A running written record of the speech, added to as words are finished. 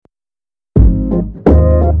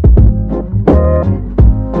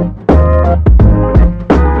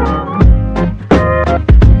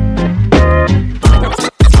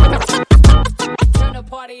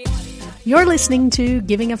listening to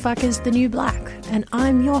Giving a Fuck is the New Black, and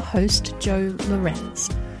I'm your host, Jo Lorenz.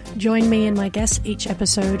 Join me and my guests each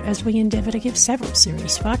episode as we endeavour to give several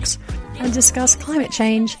serious fucks and discuss climate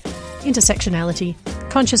change, intersectionality,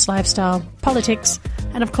 conscious lifestyle, politics,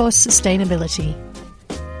 and of course, sustainability.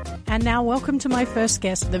 And now welcome to my first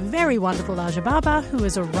guest, the very wonderful Aja Baba, who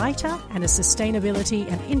is a writer and a sustainability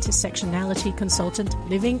and intersectionality consultant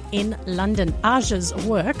living in London. Aja's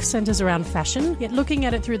work centres around fashion, yet looking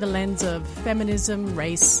at it through the lens of feminism,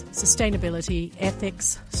 race, sustainability,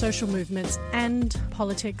 ethics, social movements, and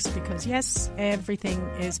politics, because yes, everything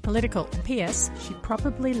is political. P.S. She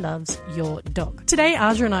probably loves your dog. Today,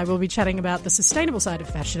 Aja and I will be chatting about the sustainable side of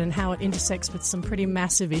fashion and how it intersects with some pretty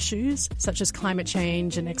massive issues, such as climate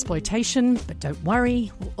change and exploitation. But don't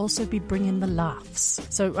worry, we'll also be bringing the laughs.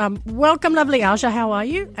 So welcome, lovely Aja. How are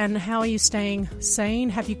you? And how are you staying sane?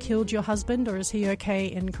 Have you killed your husband, or is he okay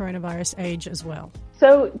in coronavirus age as well?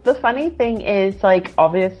 So the funny thing is,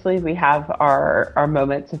 obviously we have our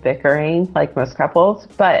moments of bickering, like most couples.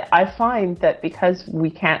 But I find that because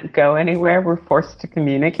we can't go anywhere, we're forced to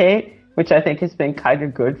communicate, which I think has been kind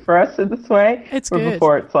of good for us in this way. It's good.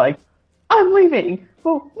 Before it's like, I'm leaving.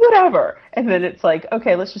 Well, whatever. And then it's like,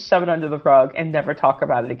 okay, let's just shove it under the rug and never talk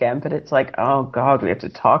about it again. But it's like, oh God, we have to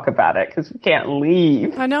talk about it because we can't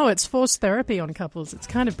leave. I know, it's forced therapy on couples. It's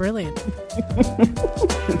kind of brilliant.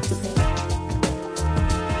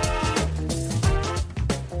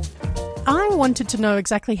 I wanted to know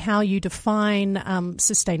exactly how you define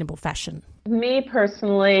sustainable fashion. Me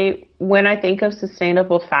personally, when I think of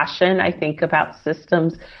sustainable fashion, I think about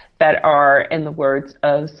systems that are, in the words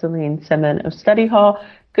of Celine Simon of Study Hall,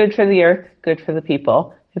 good for the earth, good for the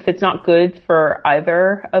people. If it's not good for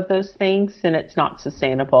either of those things, then it's not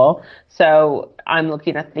sustainable. So I'm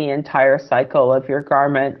looking at the entire cycle of your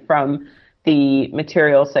garment, from the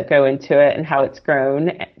materials that go into it and how it's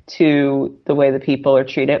grown, to the way the people are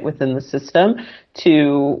treated within the system,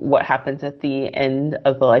 to what happens at the end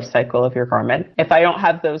of the life cycle of your garment. If I don't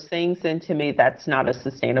have those things, then to me, that's not a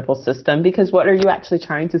sustainable system, because what are you actually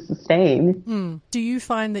trying to sustain? Do you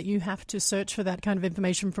find that you have to search for that kind of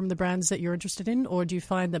information from the brands that you're interested in, or do you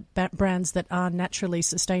find that brands that are naturally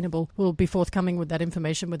sustainable will be forthcoming with that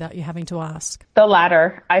information without you having to ask? The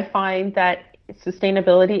latter. I find that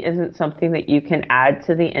sustainability isn't something that you can add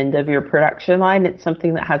to the end of your production line. It's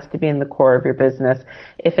something that has to be in the core of your business.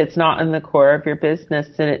 If it's not in the core of your business,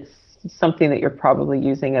 then it's something that you're probably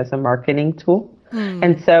using as a marketing tool.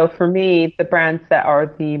 And so for me, the brands that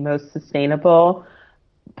are the most sustainable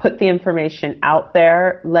put the information out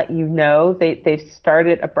there, let you know they've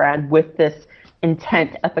started a brand with this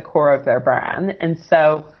intent at the core of their brand. And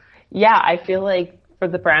so, yeah, I feel like for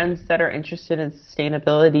the brands that are interested in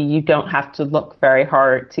sustainability, you don't have to look very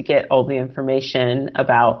hard to get all the information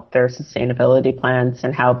about their sustainability plans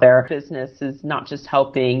and how their business is not just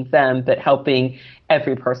helping them, but helping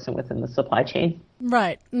every person within the supply chain.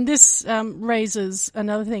 Right. And this raises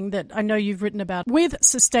another thing that I know you've written about with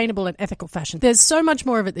sustainable and ethical fashion. There's so much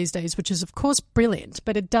more of it these days, which is, of course, brilliant,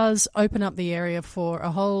 but it does open up the area for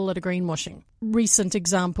a whole lot of greenwashing. Recent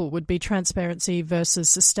example would be transparency versus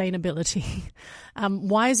sustainability.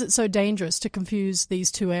 Why is it so dangerous to confuse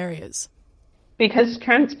these two areas? Because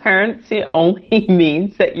transparency only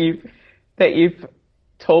means that you've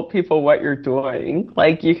told people what you're doing.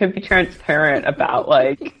 Like, you can be transparent about,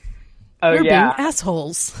 oh, We're yeah, being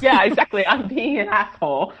assholes. Yeah, exactly. I'm being an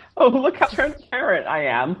asshole. Oh, look how transparent I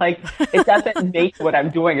am. It doesn't make what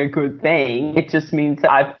I'm doing a good thing. It just means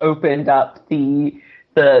that I've opened up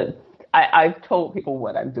I've told people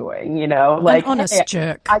what I'm doing, An honest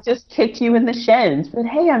jerk. I just kicked you in the shins, but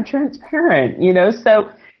hey, I'm transparent,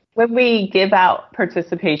 So when we give out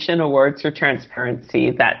participation awards for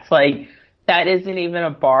transparency, that isn't even a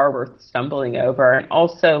bar worth stumbling over. And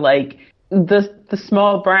also, the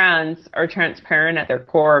small brands are transparent at their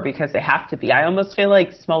core because they have to be. I almost feel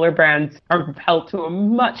like smaller brands are held to a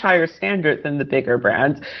much higher standard than the bigger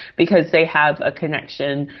brands because they have a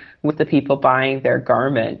connection with the people buying their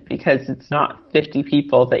garment, because it's not 50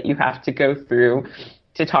 people that you have to go through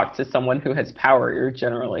to talk to someone who has power. You're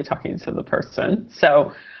generally talking to the person.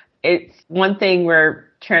 So it's one thing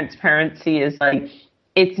where transparency is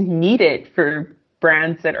it's needed for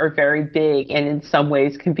brands that are very big and in some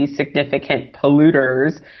ways can be significant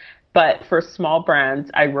polluters. But for small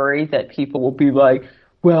brands, I worry that people will be like,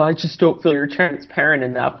 well, I just don't feel you're transparent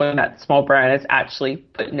enough, when that small brand is actually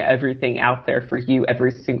putting everything out there for you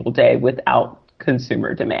every single day without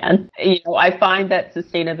consumer demand. I find that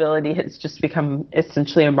sustainability has just become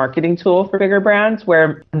essentially a marketing tool for bigger brands,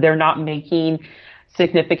 where they're not making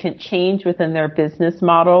significant change within their business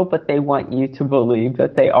model, but they want you to believe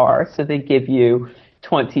that they are. So they give you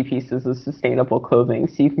 20 pieces of sustainable clothing.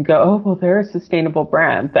 So you can go, oh, well, they're a sustainable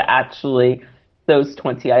brand, but actually those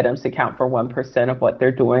 20 items account for 1% of what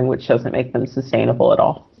they're doing, which doesn't make them sustainable at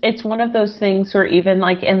all. It's one of those things where even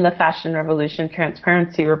like in the Fashion Revolution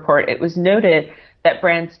Transparency Report, it was noted that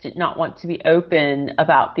brands did not want to be open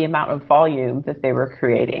about the amount of volume that they were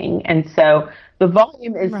creating. And so the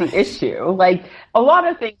volume is the issue. Like a lot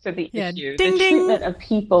of things are the issue. Ding, the ding. treatment of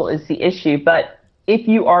people is the issue. But if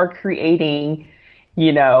you are creating,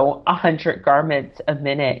 100 garments a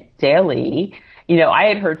minute daily, I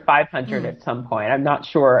had heard 500 at some point. I'm not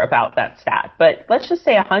sure about that stat, but let's just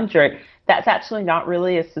say 100. That's actually not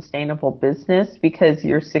really a sustainable business because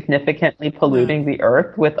you're significantly polluting the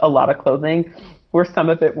earth with a lot of clothing where some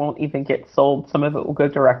of it won't even get sold. Some of it will go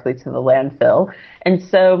directly to the landfill. And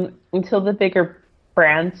so until the bigger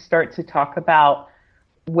brands start to talk about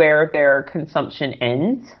where their consumption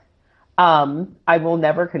ends, I will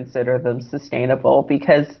never consider them sustainable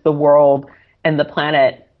because the world and the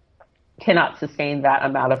planet cannot sustain that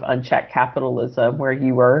amount of unchecked capitalism where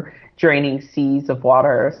you are draining seas of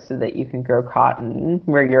water so that you can grow cotton,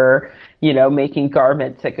 where you're, making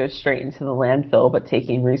garments that go straight into the landfill, but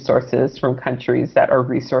taking resources from countries that are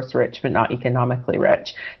resource rich, but not economically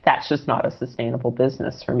rich. That's just not a sustainable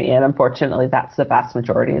business for me. And unfortunately, that's the vast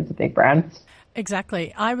majority of the big brands.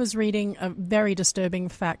 Exactly. I was reading a very disturbing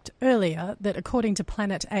fact earlier that according to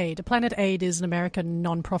Planet Aid is an American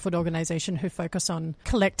non-profit organization who focus on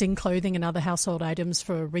collecting clothing and other household items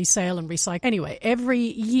for resale and recycling. Anyway, every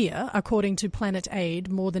year, according to Planet Aid,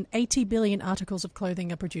 more than 80 billion articles of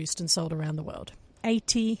clothing are produced and sold around the world.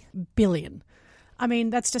 80 billion. I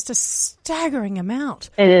mean, that's just a staggering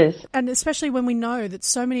amount. It is. And especially when we know that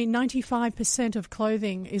 95% of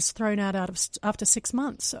clothing is thrown out after 6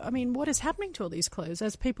 months. So, I mean, what is happening to all these clothes?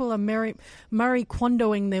 As people are Marie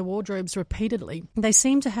Kondoing their wardrobes repeatedly, they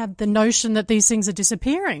seem to have the notion that these things are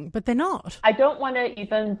disappearing, but they're not. I don't want to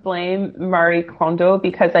even blame Marie Kondo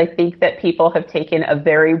because I think that people have taken a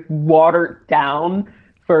very watered down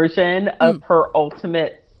version of her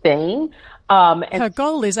ultimate thing. Her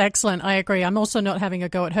goal is excellent. I agree. I'm also not having a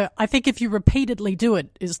go at her. I think if you repeatedly do it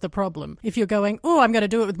is the problem. If you're going, oh, I'm going to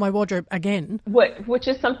do it with my wardrobe again. Which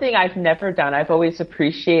is something I've never done. I've always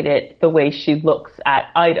appreciated the way she looks at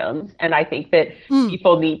items. And I think that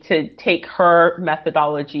people need to take her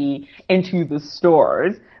methodology into the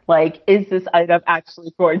stores. Like, is this item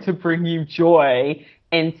actually going to bring you joy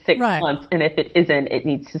in 6 months? And if it isn't, it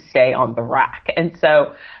needs to stay on the rack. And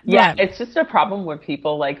so, it's just a problem when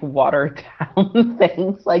people like water down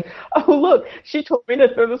things like, oh, look, she told me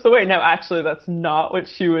to throw this away. No, actually, that's not what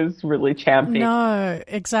she was really championing. No,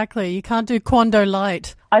 exactly. You can't do Kondo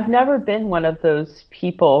light. I've never been one of those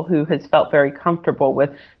people who has felt very comfortable with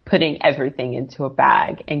putting everything into a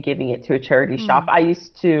bag and giving it to a charity shop. I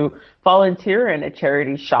used to volunteer in a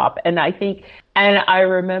charity shop, and I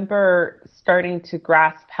remember starting to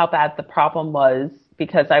grasp how bad the problem was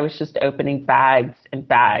because I was just opening bags and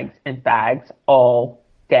bags and bags all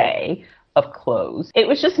day of clothes. It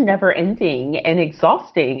was just never ending and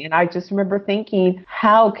exhausting. And I just remember thinking,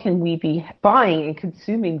 how can we be buying and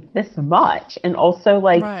consuming this much? And also,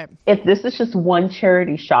 if this is just one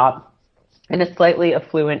charity shop in a slightly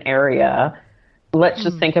affluent area, let's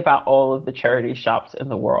just think about all of the charity shops in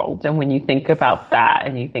the world. And when you think about that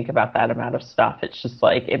and you think about that amount of stuff, it's just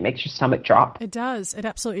like, it makes your stomach drop. It does. It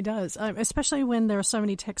absolutely does. Especially when there are so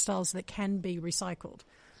many textiles that can be recycled.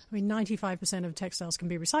 I mean, 95% of textiles can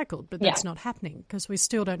be recycled, but that's not happening because we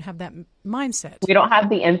still don't have that mindset. We don't have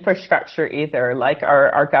the infrastructure either. Like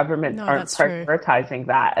our governments aren't prioritizing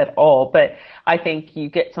that at all. But I think you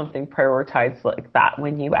get something prioritized like that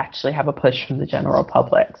when you actually have a push from the general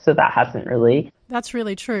public. So that hasn't really. That's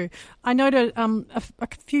really true. I noted a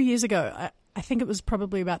few years ago, I think it was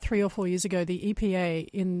probably about 3 or 4 years ago, the EPA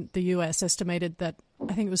in the US estimated that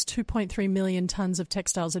I think it was 2.3 million tons of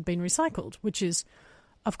textiles had been recycled, which is,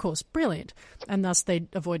 of course, brilliant. And thus they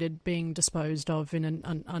avoided being disposed of in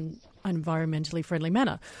an environmentally friendly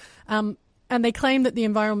manner. And they claimed that the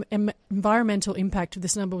environmental impact of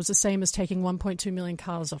this number was the same as taking 1.2 million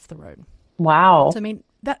cars off the road. Wow. So, I mean,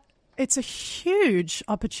 it's a huge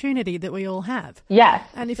opportunity that we all have. Yes.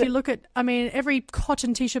 And if you look at, every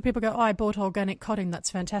cotton T-shirt, people go, oh, I bought organic cotton, that's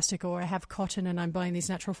fantastic. Or I have cotton and I'm buying these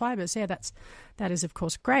natural fibers. Yeah, that is, of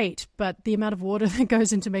course, great. But the amount of water that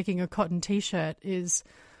goes into making a cotton T-shirt is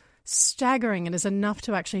staggering and is enough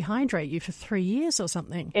to actually hydrate you for 3 years or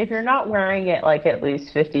something. If you're not wearing it like at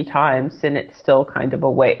least 50 times, then it's still kind of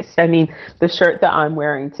a waste. I mean, the shirt that I'm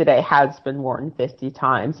wearing today has been worn 50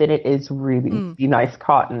 times and it is really nice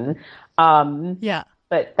cotton.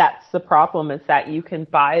 But that's the problem, is that you can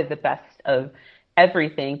buy the best of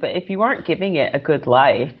everything. But if you aren't giving it a good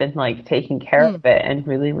life and like taking care of it and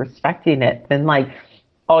really respecting it, then like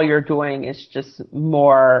all you're doing is just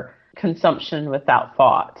more consumption without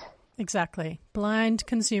thought. Exactly. Blind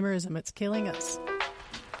consumerism. It's killing us.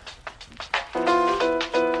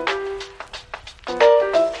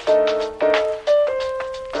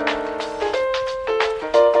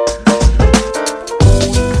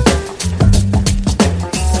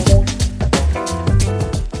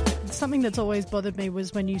 Something that's always bothered me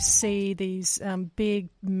was when you see these big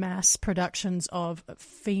mass productions of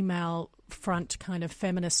female front kind of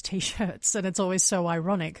feminist T-shirts, and it's always so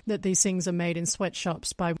ironic that these things are made in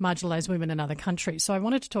sweatshops by marginalized women in other countries. So I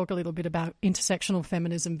wanted to talk a little bit about intersectional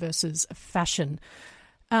feminism versus fashion.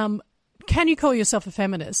 Can you call yourself a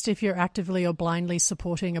feminist if you're actively or blindly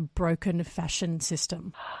supporting a broken fashion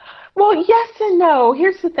system? Well, yes and no.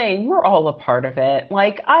 Here's the thing. We're all a part of it.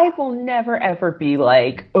 Like, I will never, ever be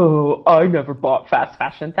like, oh, I never bought fast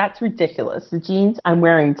fashion. That's ridiculous. The jeans I'm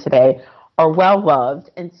wearing today are well loved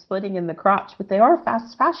and splitting in the crotch, but they are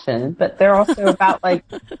fast fashion. But they're also about like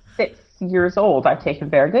 6 years old. I've taken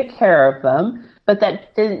very good care of them. But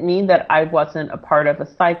that didn't mean that I wasn't a part of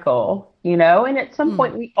a cycle, you know? And at some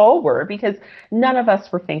point we all were, because none of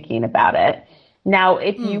us were thinking about it. Now,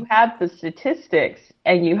 if you have the statistics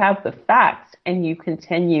and you have the facts and you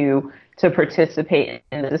continue to participate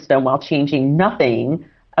in the system while changing nothing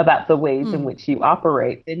about the ways in which you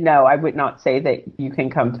operate, then no, I would not say that you can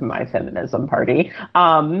come to my feminism party,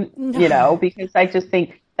 you know, because I just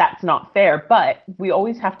think that's not fair. But we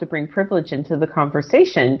always have to bring privilege into the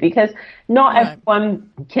conversation, because not everyone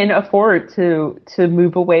can afford to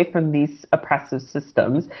move away from these oppressive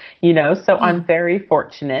systems, you know. So I'm very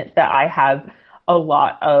fortunate that I have a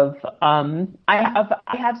lot of I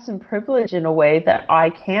have some privilege in a way that I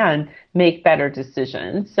can make better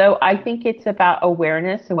decisions. So I think it's about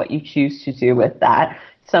awareness and what you choose to do with that.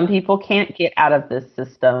 Some people can't get out of this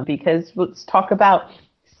system because, let's talk about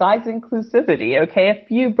size inclusivity. Okay, a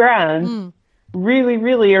few brands really,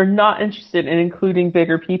 really are not interested in including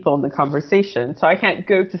bigger people in the conversation. So I can't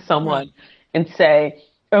go to someone and say,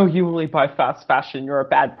 oh, you only buy fast fashion, you're a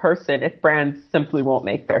bad person, if brands simply won't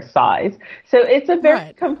make their size. So it's a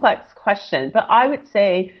very complex question. But I would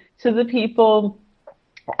say to the people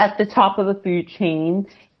at the top of the food chain,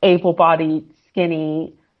 able-bodied,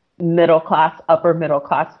 skinny, middle-class,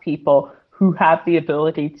 upper-middle-class people who have the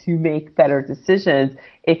ability to make better decisions,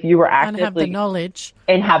 if you were actively... And have the knowledge.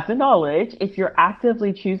 And have the knowledge. If you're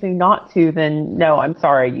actively choosing not to, then no, I'm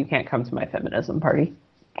sorry, you can't come to my feminism party.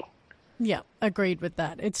 Yeah, agreed with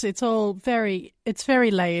that. It's very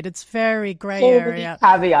layered. It's very grey area.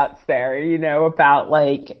 Caveats there, you know, about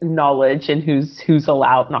like knowledge and who's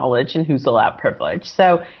allowed knowledge and who's allowed privilege.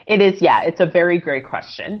 So it is, it's a very great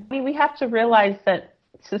question. I mean, we have to realize that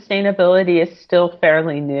sustainability is still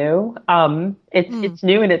fairly new. It's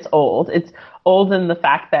new and it's old. It's old in the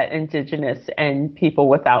fact that Indigenous and people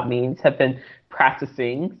without means have been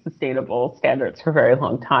practicing sustainable standards for a very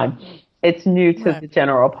long time. It's new to the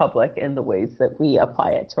general public in the ways that we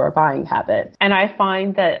apply it to our buying habits. And I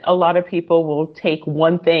find that a lot of people will take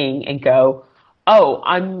one thing and go, oh,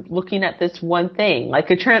 I'm looking at this one thing,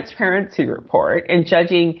 like a transparency report, and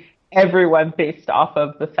judging everyone based off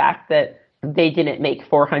of the fact that they didn't make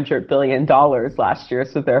 $400 billion last year,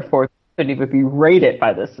 so therefore couldn't even be rated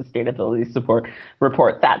by the sustainability support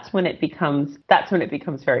report. That's when it becomes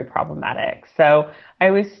very problematic. So I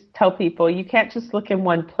always tell people, you can't just look in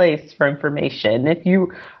one place for information. If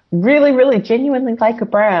you really, really genuinely like a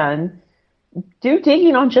brand, do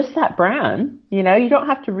digging on just that brand. You know, you don't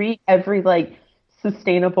have to read every like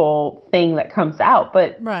sustainable thing that comes out.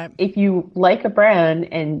 But if you like a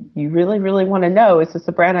brand and you really, really want to know, is this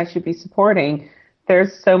a brand I should be supporting?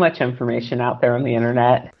 There's so much information out there on the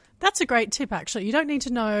internet. That's a great tip, actually. You don't need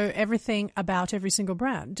to know everything about every single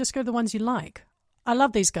brand. Just go the ones you like. I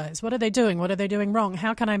love these guys. What are they doing? What are they doing wrong?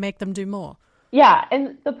 How can I make them do more? Yeah,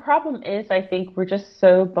 and the problem is, I think we're just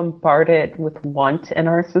so bombarded with want in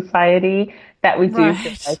our society that we do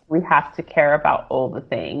feel like we have to care about all the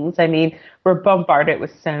things. I mean, we're bombarded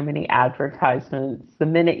with so many advertisements the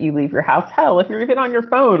minute you leave your house. Hell, if you're even on your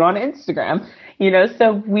phone, on Instagram, you know,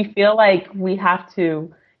 so we feel like we have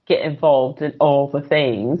to get involved in all the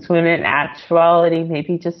things, when in actuality,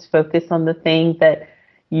 maybe just focus on the thing that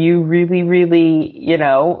you really, really, you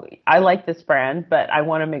know, I like this brand, but I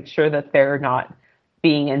want to make sure that they're not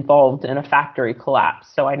being involved in a factory collapse.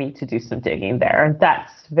 So I need to do some digging there. And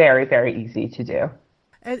that's very, very easy to do.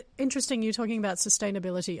 Interesting, you talking about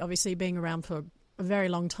sustainability, obviously being around for a very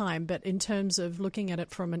long time, but in terms of looking at it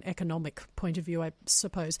from an economic point of view, I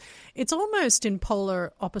suppose, it's almost in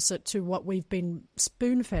polar opposite to what we've been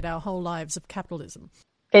spoon-fed our whole lives of capitalism.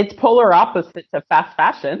 It's polar opposite to fast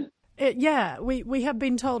fashion. We have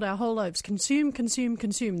been told our whole lives, consume, consume,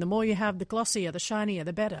 consume. The more you have, the glossier, the shinier,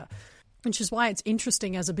 the better. Which is why it's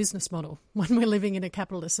interesting as a business model when we're living in a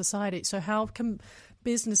capitalist society. So how can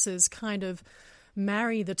businesses kind of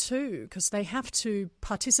marry the two? Because they have to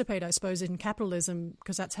participate, I suppose, in capitalism,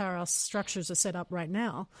 because that's how our structures are set up right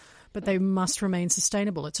now. But they must remain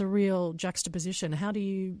sustainable. It's a real juxtaposition. How do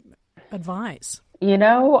you advise? You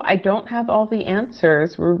know, I don't have all the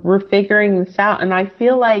answers. We're figuring this out. And I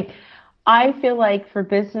feel like for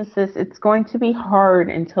businesses, it's going to be hard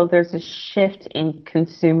until there's a shift in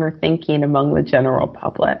consumer thinking among the general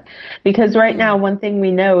public. Because right now, one thing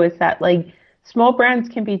we know is that like small brands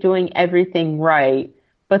can be doing everything right,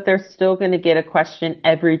 but they're still going to get a question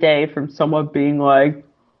every day from someone being like,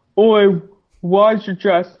 "Oi, why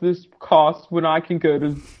suggest this cost when I can go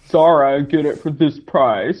to Zara and get it for this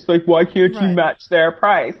price? Like, why can't you match their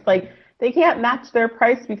price?" Like, they can't match their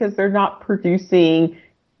price because they're not producing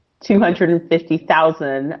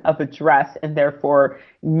 250,000 of a dress and therefore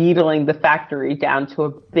needling the factory down to a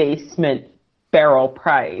basement barrel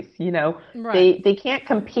price. You know, they can't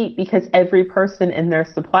compete because every person in their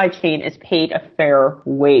supply chain is paid a fair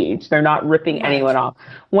wage. They're not ripping anyone off.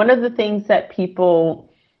 One of the things that people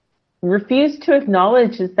refuse to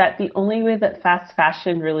acknowledge is that the only way that fast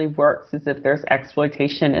fashion really works is if there's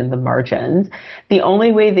exploitation in the margins. The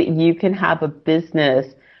only way that you can have a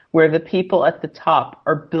business where the people at the top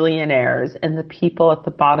are billionaires and the people at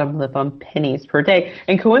the bottom live on pennies per day.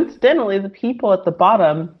 And coincidentally, the people at the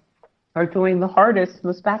bottom are doing the hardest,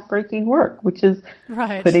 most backbreaking work, which is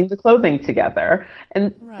putting the clothing together.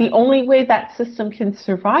 And the only way that system can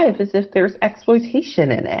survive is if there's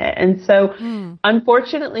exploitation in it. And so,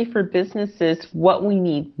 unfortunately for businesses, what we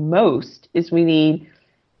need most is we need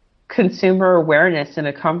consumer awareness and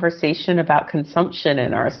a conversation about consumption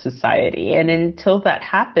in our society. And until that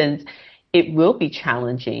happens, it will be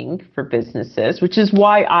challenging for businesses, which is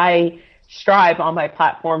why I strive on my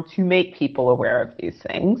platform to make people aware of these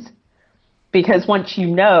things. Because once you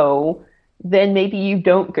know, then maybe you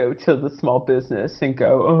don't go to the small business and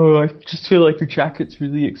go, "Oh, I just feel like your jacket's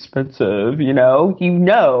really expensive." You know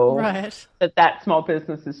that small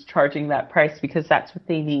business is charging that price because that's what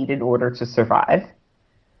they need in order to survive.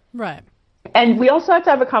 Right. And we also have to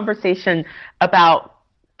have a conversation about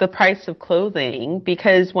the price of clothing,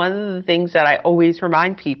 because one of the things that I always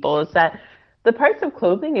remind people is that the price of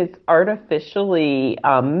clothing is artificially,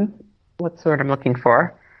 what's the word I'm looking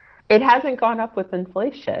for? It hasn't gone up with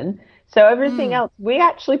inflation. So everything else, we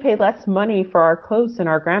actually pay less money for our clothes than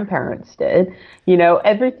our grandparents did. You know,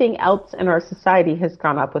 everything else in our society has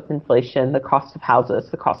gone up with inflation, the cost of houses,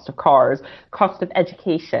 the cost of cars, cost of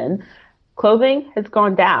education. Clothing has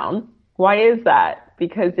gone down. Why is that?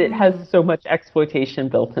 Because it has so much exploitation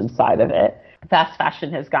built inside of it. Fast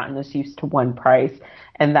fashion has gotten us used to one price,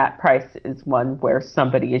 and that price is one where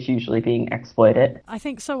somebody is usually being exploited. I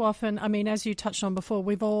think so often, I mean, as you touched on before,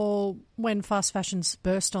 we've all, when fast fashions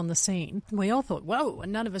burst on the scene, we all thought, whoa,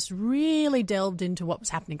 and none of us really delved into what was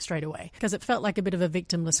happening straight away, because it felt like a bit of a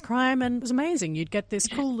victimless crime, and it was amazing. You'd get this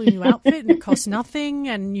cool new outfit and it cost nothing,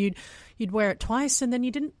 and you'd wear it twice, and then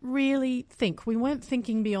you didn't really think. We weren't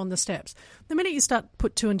thinking beyond the steps. The minute you start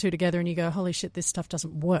put two and two together and you go, holy shit, this stuff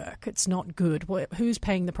doesn't work. It's not good. Who's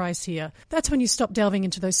paying the price here? That's when you stop delving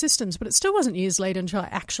into those systems. But it still wasn't years later until I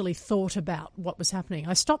actually thought about what was happening.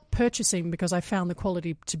 I stopped purchasing because I found the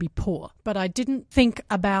quality to be poor. But I didn't think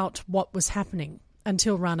about what was happening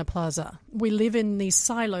until Rana Plaza. We live in these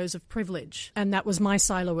silos of privilege, and that was my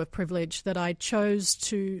silo of privilege that I chose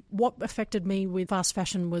to. What affected me with fast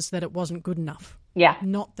fashion was that it wasn't good enough. Yeah.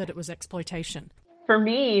 Not that it was exploitation. For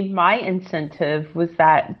me, my incentive was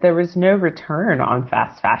that there was no return on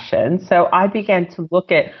fast fashion. So I began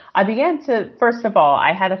to, first of all,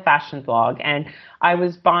 I had a fashion blog, and I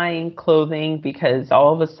was buying clothing because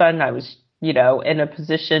all of a sudden I was in a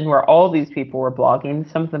position where all these people were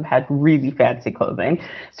blogging. Some of them had really fancy clothing.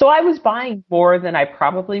 So I was buying more than I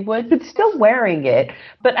probably would, but still wearing it.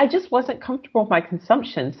 But I just wasn't comfortable with my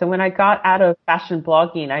consumption. So when I got out of fashion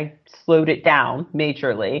blogging, I slowed it down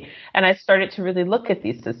majorly. And I started to really look at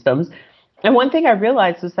these systems. And one thing I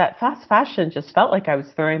realized was that fast fashion just felt like I was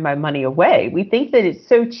throwing my money away. We think that it's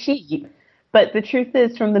so cheap, but the truth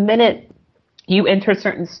is, from the minute you enter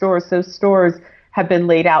certain stores, those stores have been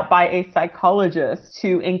laid out by a psychologist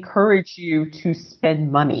to encourage you to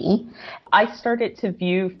spend money. I started to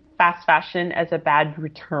view fast fashion as a bad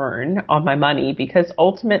return on my money, because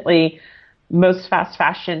ultimately most fast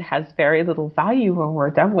fashion has very little value when we're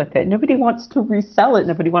done with it. Nobody wants to resell it.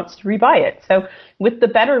 Nobody wants to rebuy it. So with the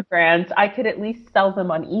better brands, I could at least sell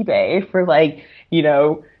them on eBay for like,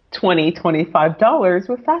 $20, $25.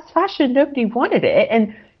 With fast fashion, nobody wanted it.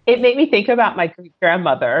 And it made me think about my great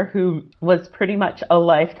grandmother, who was pretty much a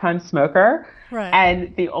lifetime smoker. Right.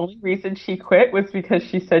 And the only reason she quit was because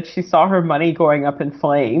she said she saw her money going up in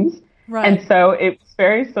flames. Right. And so it was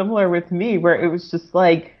very similar with me, where it was just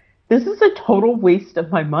like, this is a total waste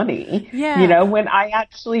of my money. Yeah. When I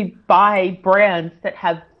actually buy brands that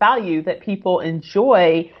have value that people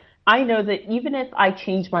enjoy, I know that even if I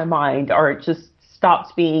change my mind or it just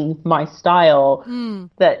stops being my style,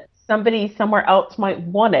 that somebody somewhere else might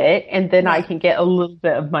want it, and then I can get a little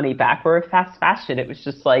bit of money back. Or with fast fashion, it was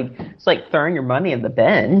just like, it's like throwing your money in the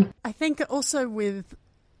bin. I think also with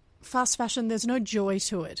fast fashion, there's no joy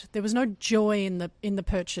to it. There was no joy in the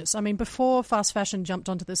purchase. I mean, before fast fashion jumped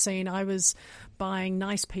onto the scene, I was buying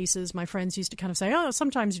nice pieces. My friends used to kind of say, oh,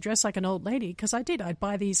 sometimes you dress like an old lady, because I did. I'd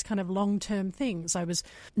buy these kind of long-term things. I was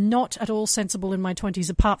not at all sensible in my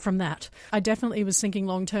 20s apart from that. I definitely was thinking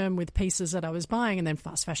long-term with pieces that I was buying, and then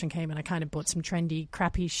fast fashion came and I kind of bought some trendy,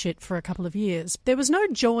 crappy shit for a couple of years. There was no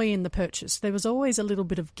joy in the purchase. There was always a little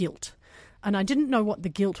bit of guilt. And I didn't know what the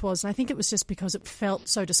guilt was. And I think it was just because it felt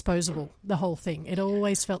so disposable, the whole thing. It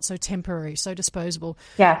always felt so temporary, so disposable.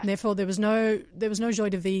 Yeah. And therefore, there was no joy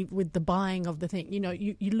with the buying of the thing.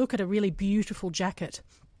 You look at a really beautiful jacket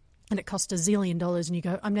and it costs $1 zillion and you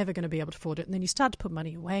go, I'm never going to be able to afford it. And then you start to put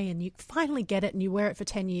money away and you finally get it and you wear it for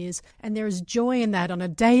 10 years. And there is joy in that on a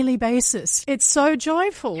daily basis. It's so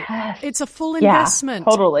joyful. Yes. It's a full investment.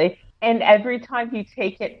 Yeah, totally. And every time you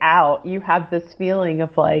take it out, you have this feeling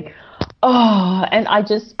of like, oh, and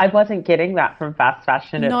I wasn't getting that from fast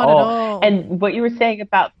fashion at all. And what you were saying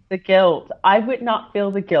about the guilt, I would not feel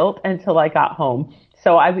the guilt until I got home.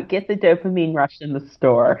 So I would get the dopamine rush in the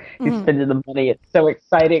store. You spend the money. It's so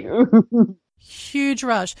exciting. Huge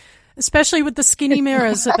rush, especially with the skinny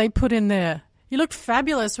mirrors that they put in there. You look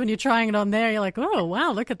fabulous when you're trying it on there. You're like, oh,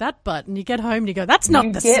 wow, look at that butt. And you get home and you go, that's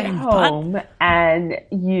not the same butt. You get home and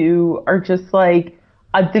you are just like,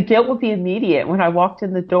 the guilt would be immediate. When I walked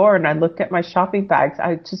in the door and I looked at my shopping bags,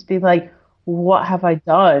 I'd just be like, what have I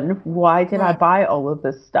done? Why did I buy all of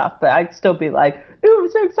this stuff? But I'd still be like, ooh, I'm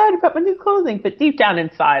so excited about my new clothing. But deep down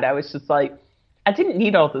inside, I was just like, I didn't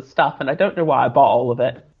need all this stuff and I don't know why I bought all of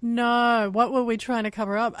it. No, what were we trying to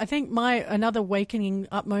cover up? I think another waking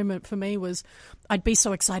up moment for me was I'd be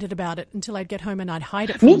so excited about it until I'd get home and I'd hide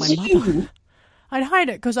it from my mother. I'd hide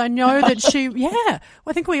it because I know that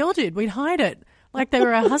I think we all did. We'd hide it like they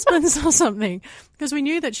were our husbands or something, because we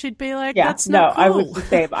knew that she'd be like, that's not cool. I was the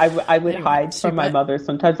same. I would hide from my mother.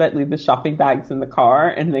 Sometimes I'd leave the shopping bags in the car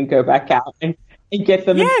and then go back out and get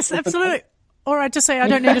them. Yes, absolutely. Or I'd just say, I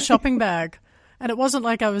don't need a shopping bag. And it wasn't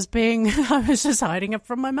like I was just hiding it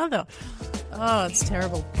from my mother. Oh, it's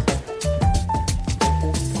terrible.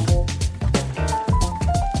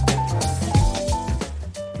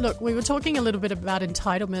 Look, we were talking a little bit about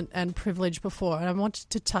entitlement and privilege before, and I wanted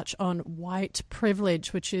to touch on white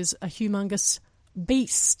privilege, which is a humongous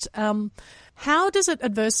beast. How does it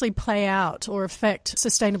adversely play out or affect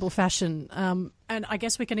sustainable fashion? And I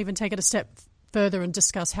guess we can even take it a step further and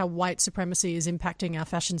discuss how white supremacy is impacting our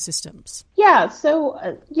fashion systems. Yeah, so,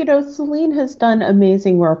 Celine has done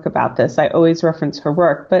amazing work about this. I always reference her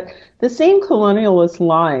work, but the same colonialist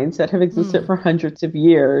lines that have existed for hundreds of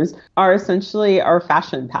years are essentially our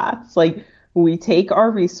fashion paths. Like, we take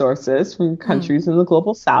our resources from countries in the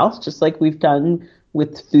global south, just like we've done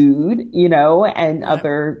with food, and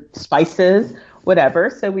other spices, whatever.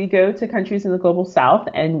 So we go to countries in the global south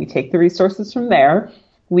and we take the resources from there.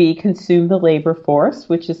 We consume the labor force,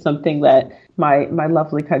 which is something that my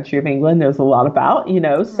lovely country of England knows a lot about,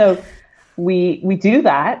 So we do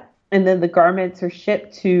that. And then the garments are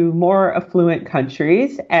shipped to more affluent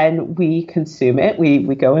countries and we consume it. We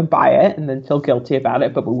go and buy it and then feel guilty about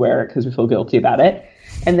it, but we wear it because we feel guilty about it.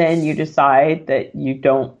 And then you decide that you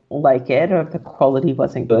don't like it or the quality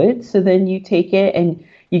wasn't good. So then you take it and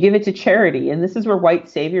you give it to charity. And this is where white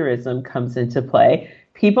saviorism comes into play.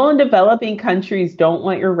 People in developing countries don't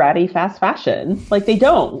want your ratty fast fashion. Like, they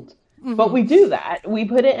don't. Mm-hmm. But we do that. We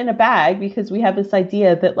put it in a bag because we have this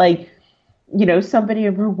idea that, like, somebody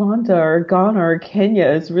in Rwanda or Ghana or Kenya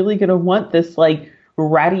is really going to want this, like,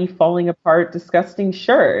 ratty, falling apart, disgusting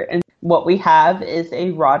shirt. And what we have is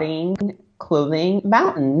a rotting clothing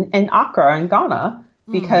mountain in Accra in Ghana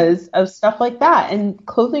because of stuff like that. And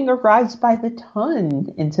clothing arrives by the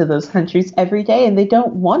ton into those countries every day and they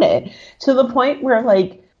don't want it, to the point where,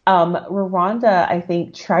 like, Rwanda, I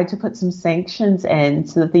think, tried to put some sanctions in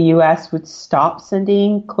so that the U.S. would stop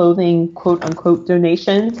sending clothing, quote unquote,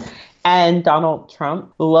 donations. And Donald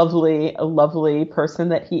Trump, lovely person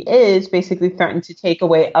that he is, basically threatened to take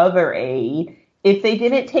away other aid if they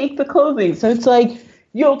didn't take the clothing. So it's like,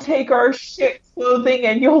 you'll take our shit clothing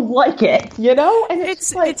and you'll like it, you know? And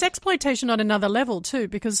it's exploitation on another level too,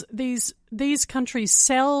 because these countries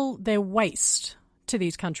sell their waste to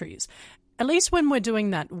these countries. At least when we're doing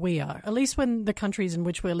that, we are. At least when the countries in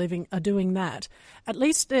which we're living are doing that, at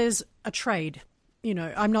least there's a trade. You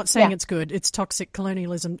know, I'm not saying it's good. It's toxic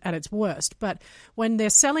colonialism at its worst. But when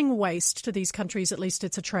they're selling waste to these countries, at least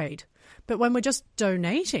it's a trade. But when we're just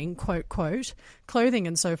donating, quote, quote, clothing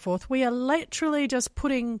and so forth, we are literally just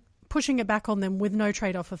pushing it back on them with no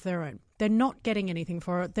trade-off of their own. They're not getting anything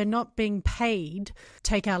for it. They're not being paid to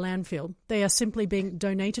take our landfill. They are simply being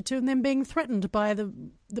donated to and then being threatened by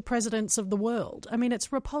the presidents of the world. I mean,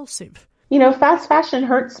 it's repulsive. You know, fast fashion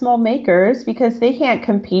hurts small makers because they can't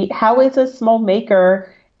compete. How is a small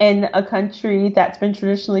maker in a country that's been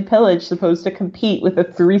traditionally pillaged supposed to compete with a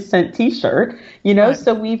 3-cent T-shirt? You know, right.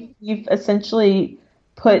 So we've essentially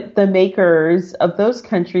put the makers of those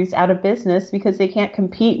countries out of business because they can't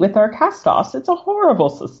compete with our cast-offs. It's a horrible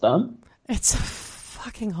system. It's a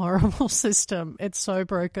fucking horrible system. It's so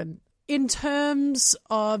broken. In terms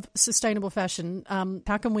of sustainable fashion,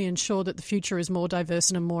 how can we ensure that the future is more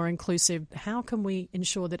diverse and more inclusive? How can we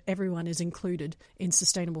ensure that everyone is included in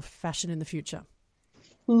sustainable fashion in the future?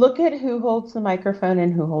 Look at who holds the microphone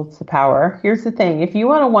and who holds the power. Here's the thing. If you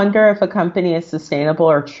want to wonder if a company is sustainable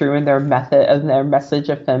or true in their method of their message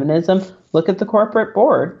of feminism, look at the corporate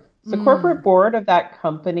board. The corporate board of that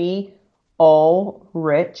company, all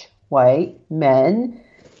rich white men.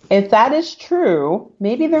 If that is true,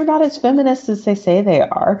 maybe they're not as feminist as they say they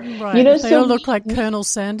are. Right. You know, if they all look like Colonel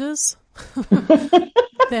Sanders,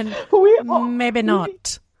 then maybe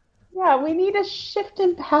not. We need a shift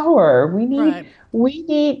in power. We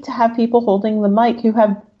need to have people holding the mic who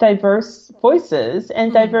have diverse voices,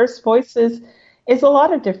 and diverse voices is a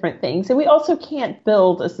lot of different things. And we also can't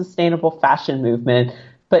build a sustainable fashion movement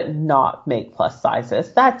but not make plus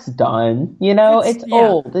sizes. That's done. You know, it's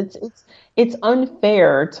old. It's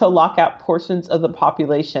unfair to lock out portions of the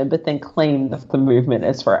population, but then claim that the movement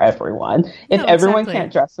is for everyone. If everyone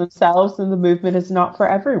can't dress themselves, then the movement is not for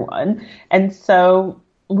everyone. And so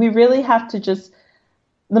we really have to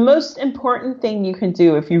the most important thing you can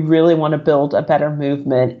do if you really want to build a better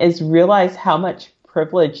movement is realize how much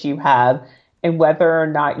privilege you have and whether or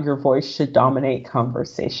not your voice should dominate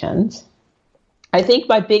conversations. I think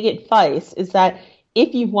my big advice is that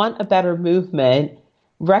if you want a better movement,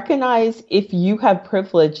 recognize if you have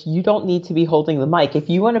privilege, you don't need to be holding the mic. If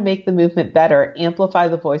you want to make the movement better, amplify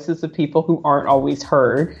the voices of people who aren't always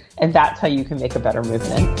heard, and that's how you can make a better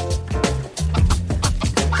movement.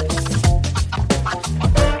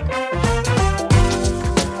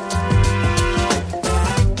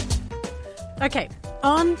 Okay,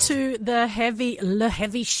 on to the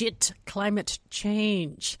heavy shit, climate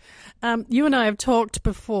change. You and I have talked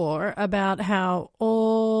before about how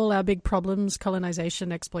all our big problems,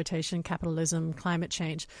 colonization, exploitation, capitalism, climate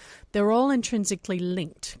change, they're all intrinsically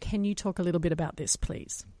linked. Can you talk a little bit about this,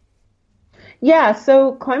 please? Yeah,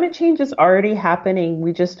 so climate change is already happening.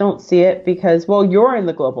 We just don't see it because, well, you're in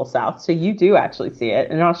the global south, so you do actually see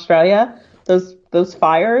it. In Australia, those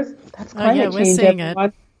fires, that's climate change. We're seeing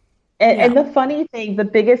it. And the funny thing, the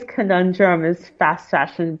biggest conundrum is fast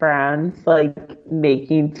fashion brands like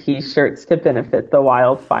making T-shirts to benefit the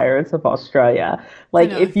wildfires of Australia. Like,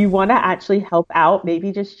 if you want to actually help out,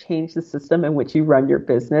 maybe just change the system in which you run your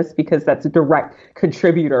business, because that's a direct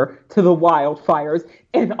contributor to the wildfires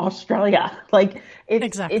in Australia. Like,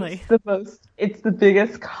 it's the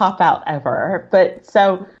biggest cop-out ever. But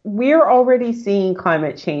so we're already seeing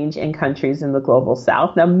climate change in countries in the global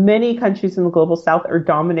south. Now, many countries in the global south are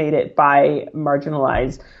dominated by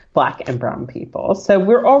marginalized Black and brown people. So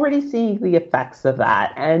we're already seeing the effects of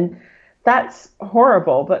that. And that's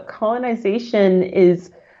horrible. But colonization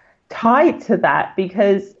is tied to that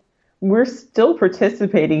because we're still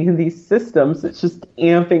participating in these systems that's just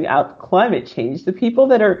amping up climate change. The people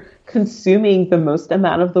that are consuming the most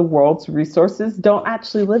amount of the world's resources don't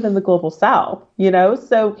actually live in the global south, you know?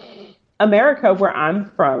 So America, where I'm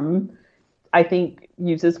from, I think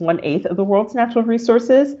uses 1/8 of the world's natural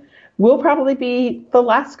resources. We'll probably be the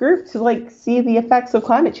last group to see the effects of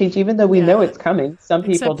climate change, even though we know it's coming. Some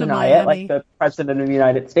people deny it, like the president of the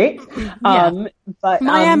United States. But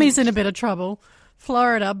Miami's in a bit of trouble.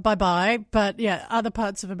 Florida, bye-bye. But yeah, other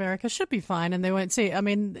parts of America should be fine and they won't see it. I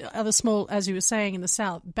mean, other small, as you were saying, in the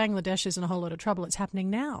south, Bangladesh is in a whole lot of trouble. It's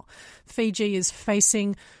happening now. Fiji is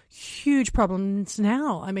facing huge problems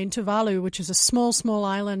now. I mean, Tuvalu, which is a small, small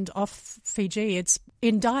island off Fiji, it's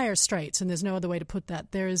in dire straits, and there's no other way to put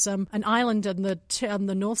that. There is an island on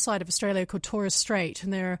the north side of Australia called Torres Strait,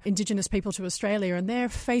 and they're indigenous people to Australia, and they're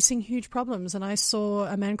facing huge problems. And I saw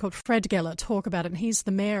a man called Fred Geller talk about it, and he's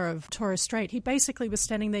the mayor of Torres Strait. He basically was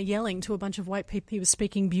standing there yelling to a bunch of white people. He was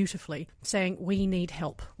speaking beautifully, saying, we need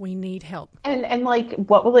help. We need help. And like,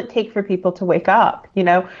 what will it take for people to wake up? You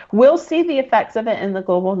know, we'll see the effects of it in the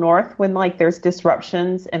global north when like there's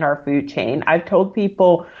disruptions in our food chain. I've told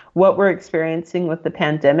people what we're experiencing with the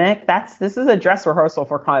pandemic, this is a dress rehearsal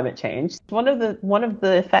for climate change. One of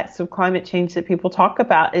the effects of climate change that people talk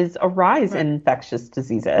about is a rise in infectious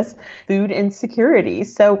diseases, food insecurity.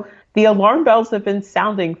 So the alarm bells have been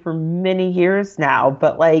sounding for many years now,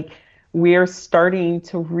 but like we're starting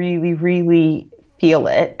to really, really feel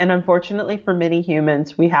it. And unfortunately for many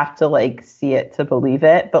humans, we have to like see it to believe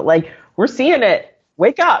it. But like we're seeing it.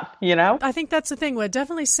 Wake up, you know? I think that's the thing. We're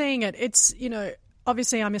definitely seeing it. It's, you know,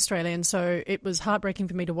 obviously I'm Australian, so it was heartbreaking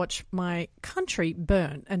for me to watch my country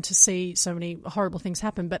burn and to see so many horrible things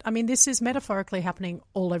happen. But I mean, this is metaphorically happening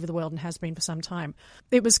all over the world and has been for some time.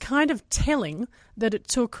 It was kind of telling that it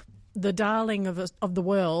took the darling of the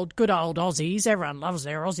world, good old Aussies, everyone loves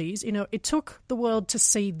their Aussies, you know, it took the world to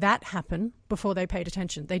see that happen before they paid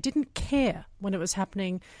attention. They didn't care when it was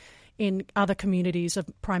happening in other communities of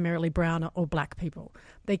primarily brown or black people.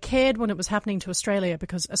 They cared when it was happening to Australia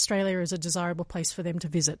because Australia is a desirable place for them to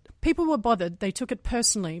visit. People were bothered. They took it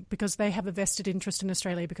personally because they have a vested interest in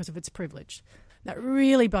Australia because of its privilege. That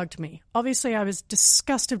really bugged me. Obviously, I was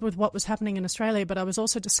disgusted with what was happening in Australia, but I was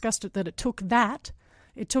also disgusted that it took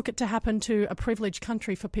it to happen to a privileged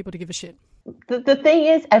country for people to give a shit. The thing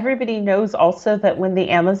is, everybody knows also that when the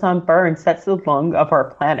Amazon burns, that's the lung of our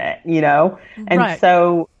planet, you know? And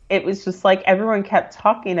so it was just like everyone kept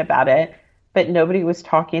talking about it, but nobody was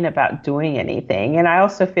talking about doing anything. And I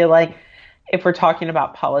also feel like if we're talking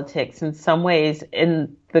about politics, in some ways,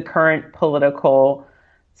 in the current political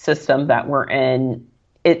system that we're in,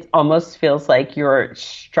 it almost feels like you're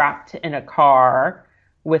strapped in a car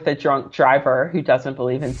with a drunk driver who doesn't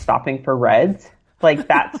believe in stopping for reds. Like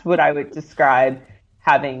that's what I would describe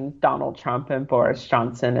having Donald Trump and Boris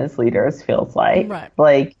Johnson as leaders feels like. Right.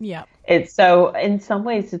 Like, yeah. It's so in some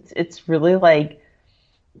ways it's really like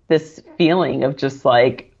this feeling of just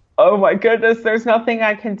like, oh my goodness, there's nothing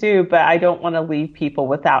I can do, but I don't want to leave people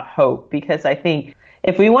without hope, because I think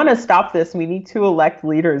if we want to stop this, we need to elect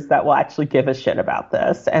leaders that will actually give a shit about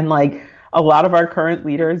this. And like a lot of our current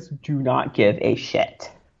leaders do not give a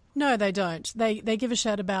shit. No, they don't. They give a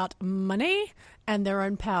shit about money and their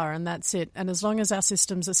own power, and that's it. And as long as our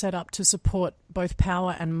systems are set up to support both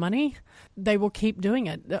power and money, they will keep doing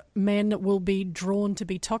it. Men will be drawn to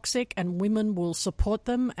be toxic and women will support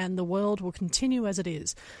them, and the world will continue as it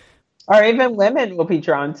is. Or even women will be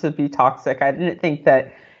drawn to be toxic. I didn't think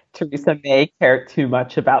that Theresa May cared too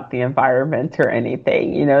much about the environment or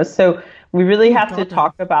anything, you know? So we really have to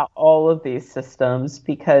talk about all of these systems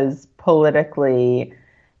because politically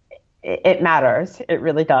it matters. It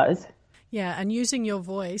really does. Yeah, and using your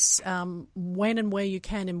voice when and where you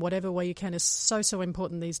can, in whatever way you can, is so, so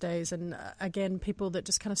important these days. And again, people that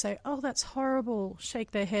just kind of say, oh, that's horrible,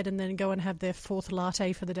 shake their head and then go and have their fourth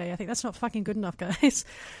latte for the day. I think that's not fucking good enough, guys.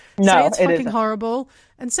 No, say it's it fucking isn't. horrible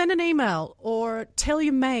and send an email or tell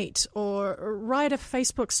your mate or write a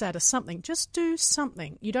Facebook status, something. Just do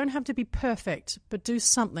something. You don't have to be perfect, but do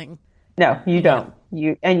something. No, you don't.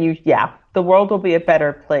 The world will be a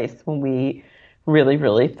better place when we really,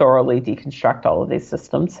 really thoroughly deconstruct all of these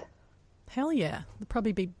systems. Hell yeah. There'll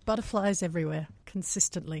probably be butterflies everywhere,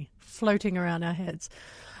 consistently floating around our heads.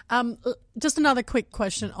 Just another quick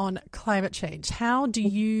question on climate change. How do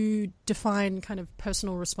you define kind of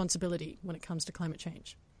personal responsibility when it comes to climate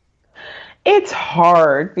change? It's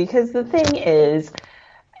hard because the thing is,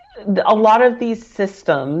 a lot of these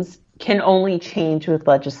systems can only change with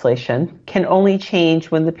legislation, can only change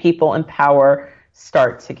when the people in power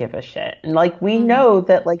start to give a shit. And like we know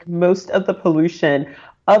that like most of the pollution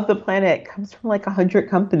of the planet comes from like 100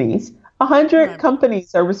 companies. 100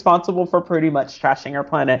 companies are responsible for pretty much trashing our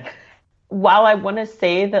planet. While I want to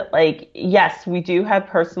say that like, yes, we do have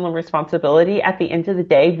personal responsibility, at the end of the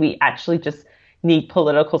day, we actually just need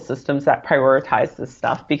political systems that prioritize this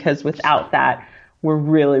stuff, because without that, we're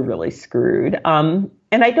really, really screwed. And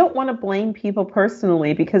I don't want to blame people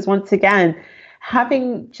personally, because once again,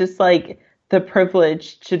 having just like the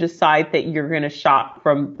privilege to decide that you're going to shop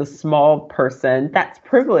from the small person. That's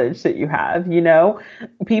privilege that you have, you know?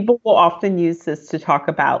 People will often use this to talk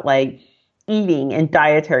about like eating and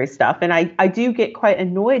dietary stuff. And I do get quite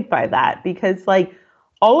annoyed by that because like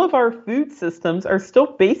all of our food systems are still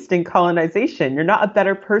based in colonization. You're not a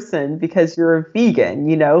better person because you're a vegan,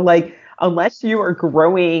 you know, like unless you are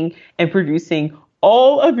growing and producing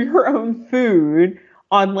all of your own food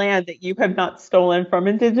on land that you have not stolen from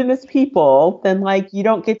indigenous people, then like you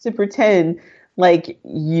don't get to pretend like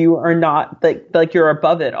you are not like you're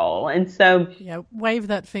above it all. And so yeah, wave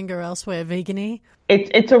that finger elsewhere, veganie.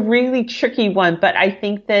 It's a really tricky one, but I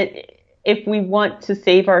think that if we want to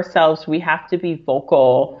save ourselves, we have to be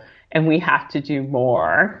vocal and we have to do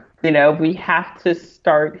more. You know, we have to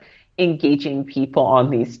start engaging people on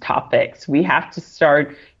these topics. We have to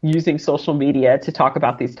start using social media to talk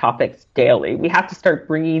about these topics daily. We have to start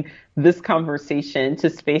bringing this conversation to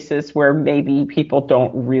spaces where maybe people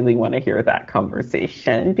don't really want to hear that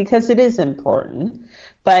conversation because it is important.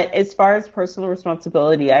 But as far as personal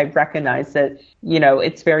responsibility, I recognize that, you know,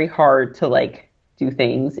 it's very hard to like do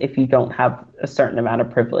things if you don't have a certain amount of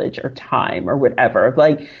privilege or time or whatever.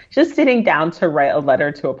 Like just sitting down to write a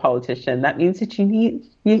letter to a politician, that means that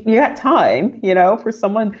you got time, you know, for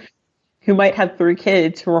someone who might have 3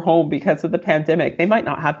 kids who are home because of the pandemic. They might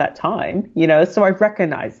not have that time, you know, so I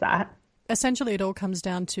recognize that. Essentially, it all comes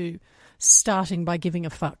down to starting by giving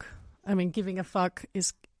a fuck. I mean, giving a fuck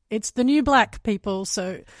it's the new black, people,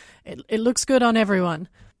 so it looks good on everyone.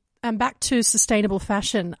 And back to sustainable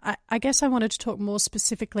fashion, I guess I wanted to talk more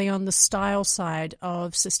specifically on the style side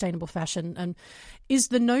of sustainable fashion. And is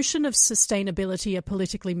the notion of sustainability a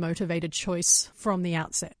politically motivated choice from the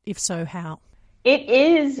outset? If so, how? It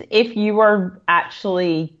is if you are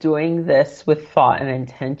actually doing this with thought and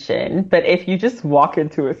intention. But if you just walk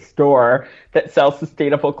into a store that sells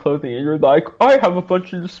sustainable clothing and you're like, I have a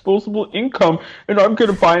bunch of disposable income and I'm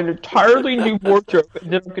going to buy an entirely new wardrobe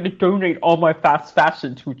and then I'm going to donate all my fast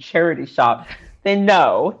fashion to a charity shop, then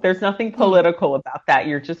no, there's nothing political about that.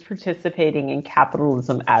 You're just participating in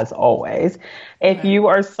capitalism as always. If you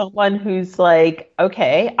are someone who's like,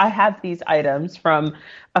 okay, I have these items from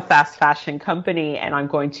a fast fashion company and I'm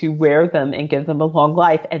going to wear them and give them a long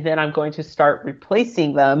life, and then I'm going to start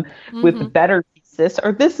replacing them with better pieces,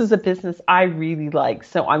 or this is a business I really like,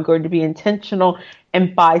 so I'm going to be intentional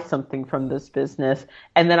and buy something from this business,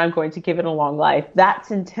 and then I'm going to give it a long life. That's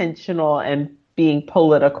intentional and being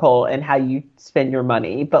political and how you spend your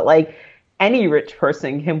money. But like any rich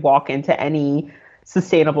person can walk into any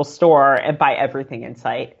sustainable store and buy everything in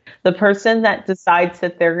sight. The person that decides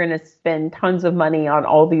that they're going to spend tons of money on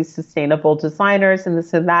all these sustainable designers and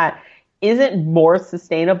this and that isn't more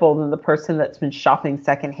sustainable than the person that's been shopping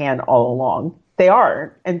secondhand all along. They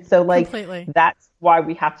are. And so like Completely. That's why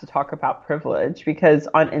we have to talk about privilege, because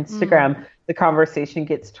on Instagram, the conversation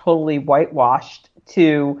gets totally whitewashed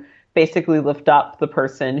to basically lift up the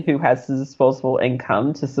person who has the disposable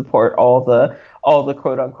income to support all the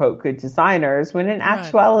quote unquote good designers, when in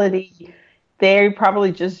actuality, they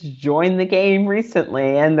probably just joined the game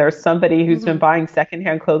recently. And there's somebody who's been buying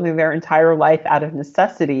secondhand clothing their entire life out of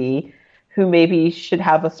necessity who maybe should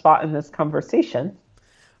have a spot in this conversation.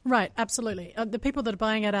 Right, absolutely. The people that are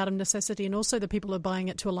buying it out of necessity, and also the people who are buying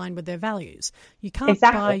it to align with their values. You can't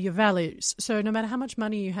buy your values. So no matter how much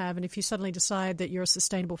money you have, and if you suddenly decide that you're a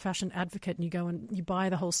sustainable fashion advocate and you go and you buy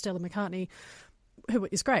the whole Stella McCartney, who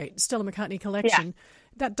is great, Stella McCartney collection,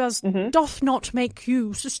 that doth not make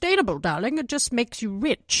you sustainable, darling. It just makes you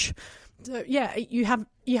rich. So, yeah, you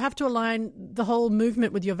have to align the whole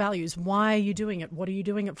movement with your values. Why are you doing it? What are you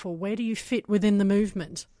doing it for? Where do you fit within the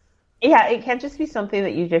movement? Yeah, it can't just be something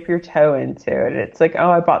that you dip your toe into. And it's like, oh,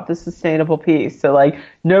 I bought this sustainable piece, so like,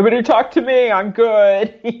 nobody talk to me, I'm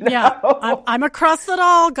good. You know? Yeah, I'm across it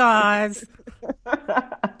all, guys.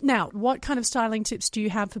 Now, what kind of styling tips do you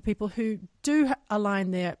have for people who do align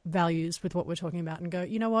their values with what we're talking about and go,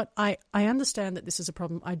 you know what, I understand that this is a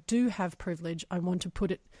problem. I do have privilege. I want to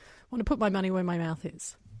put my money where my mouth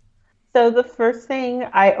is. So the first thing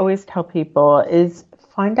I always tell people is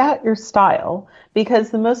find out your style, because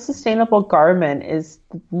the most sustainable garment is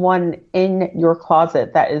one in your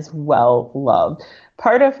closet that is well loved.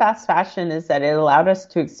 Part of fast fashion is that it allowed us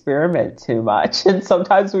to experiment too much. And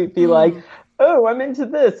sometimes we'd be like, oh, I'm into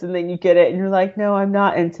this. And then you get it and you're like, no, I'm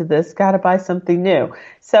not into this. Got to buy something new.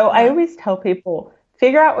 So I always tell people,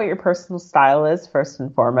 figure out what your personal style is first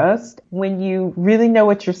and foremost. When you really know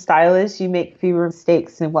what your style is, you make fewer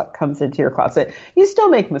mistakes in what comes into your closet. You still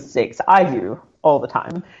make mistakes. I do all the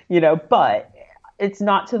time, but it's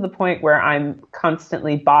not to the point where I'm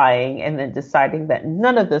constantly buying and then deciding that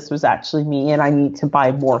none of this was actually me and I need to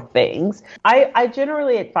buy more things. I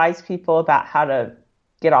generally advise people about how to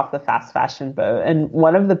get off the fast fashion boat. And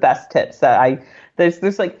one of the best tips that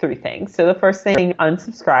there's like 3 things. So the first thing,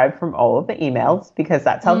 unsubscribe from all of the emails, because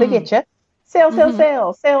that's how they get you.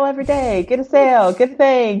 Sale every day, get a sale, get a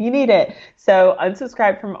thing, you need it. So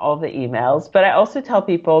unsubscribe from all the emails. But I also tell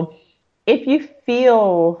people, if you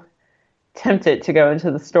feel tempted to go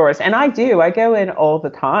into the stores, and I go in all the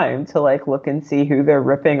time to like look and see who they're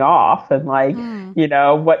ripping off and like, you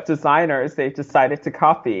know, what designers they've decided to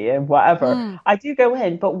copy and whatever. I do go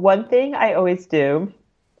in, but one thing I always do,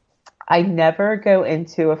 I never go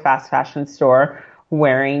into a fast fashion store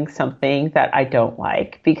wearing something that I don't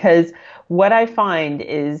like, because what I find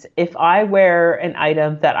is if I wear an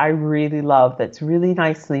item that I really love, that's really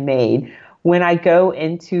nicely made, when I go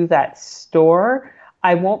into that store,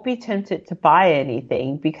 I won't be tempted to buy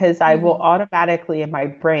anything, because I will automatically in my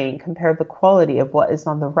brain compare the quality of what is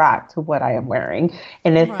on the rack to what I am wearing.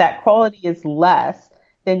 And if that quality is less,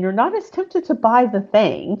 then you're not as tempted to buy the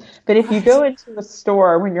thing. But if you go into a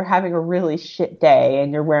store when you're having a really shit day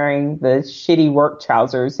and you're wearing the shitty work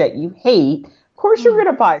trousers that you hate, of course you're going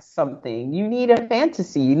to buy something. You need a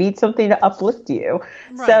fantasy. You need something to uplift you.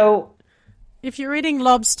 Right. So if you're eating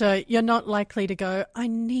lobster, you're not likely to go, I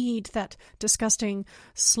need that disgusting,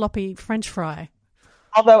 sloppy French fry.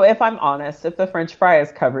 Although, if I'm honest, if the French fry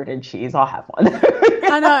is covered in cheese, I'll have one.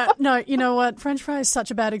 I know. No, you know what? French fry is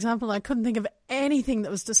such a bad example. I couldn't think of anything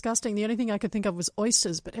that was disgusting. The only thing I could think of was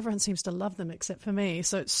oysters, but everyone seems to love them except for me.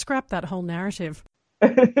 So scrap that whole narrative.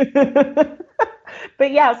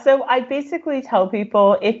 But yeah, so I basically tell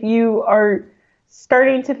people, if you are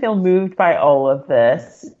starting to feel moved by all of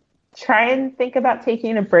this, try and think about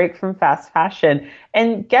taking a break from fast fashion.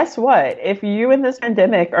 And guess what? If you in this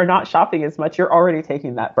pandemic are not shopping as much, you're already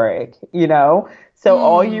taking that break, you know? So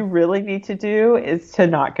all you really need to do is to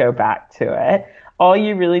not go back to it. All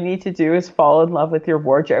you really need to do is fall in love with your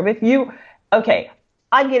wardrobe.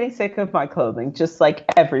 I'm getting sick of my clothing, just like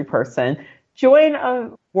every person. Join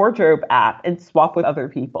a wardrobe app and swap with other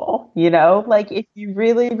people, you know? Like if you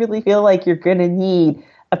really, really feel like you're going to need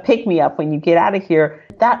a pick-me-up when you get out of here,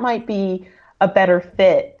 that might be a better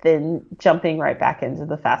fit than jumping right back into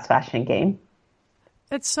the fast fashion game.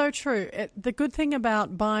 It's so true. The good thing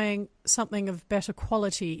about buying something of better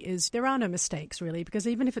quality is there are no mistakes, really, because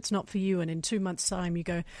even if it's not for you and in 2 months' time you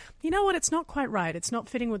go, you know what, it's not quite right. It's not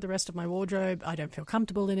fitting with the rest of my wardrobe. I don't feel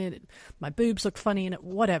comfortable in it. My boobs look funny in it,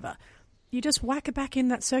 whatever. You just whack it back in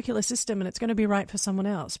that circular system and it's going to be right for someone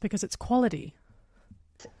else because it's quality.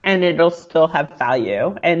 And it'll still have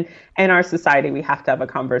value. And in our society, we have to have a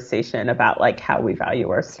conversation about like how we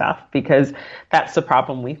value our stuff, because that's the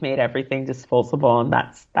problem. We've made everything disposable, and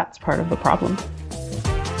that's part of the problem.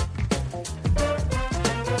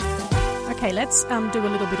 Okay, let's do a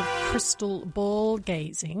little bit of crystal ball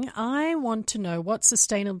gazing. I want to know, what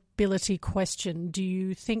sustainability question do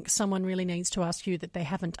you think someone really needs to ask you that they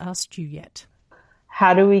haven't asked you yet?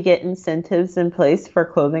 How do we get incentives in place for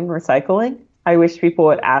clothing recycling? I wish people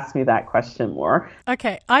would ask me that question more.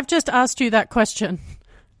 Okay, I've just asked you that question.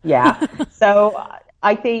 Yeah. So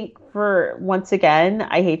I think once again,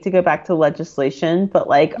 I hate to go back to legislation, but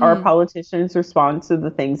like our politicians respond to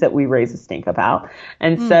the things that we raise a stink about.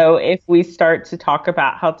 And so if we start to talk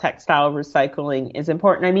about how textile recycling is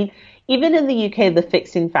important, I mean, even in the UK, the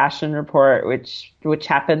Fixing Fashion report, which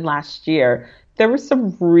happened last year, there were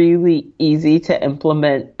some really easy to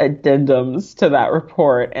implement addendums to that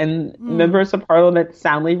report, and members of parliament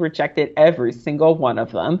soundly rejected every single one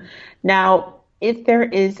of them. Now, if there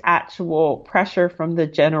is actual pressure from the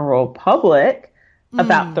general public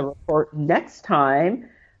about the report next time,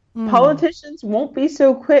 politicians won't be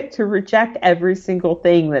so quick to reject every single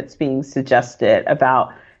thing that's being suggested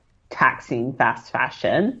about taxing fast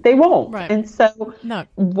fashion. They won't. Right. And so no,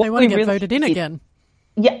 they want to get voted in again.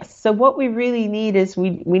 Yes. So what we really need is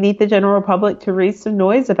we need the general public to raise some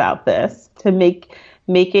noise about this, to make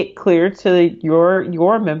it clear to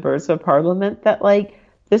your members of parliament that like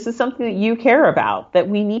this is something that you care about, that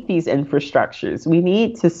we need these infrastructures. We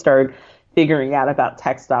need to start figuring out about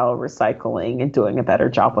textile recycling and doing a better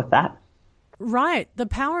job with that. Right. The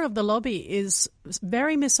power of the lobby is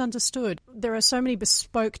very misunderstood. There are so many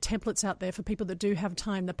bespoke templates out there for people that do have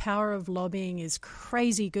time. The power of lobbying is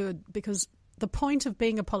crazy good, because the point of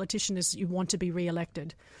being a politician is you want to be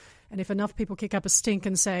re-elected. And if enough people kick up a stink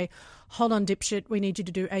and say, hold on, dipshit, we need you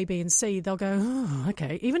to do A, B, and C, they'll go, oh,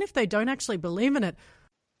 okay. Even if they don't actually believe in it.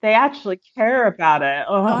 They actually care about it.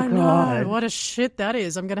 Oh, I God. know. What a shit that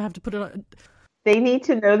is. I'm going to have to put it on. they need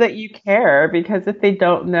to know that you care, because if they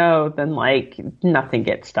don't know, then like nothing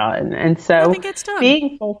gets done. And so Nothing gets done.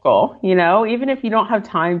 being vocal, even if you don't have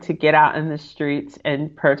time to get out in the streets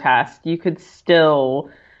and protest, you could still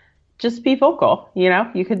just be vocal.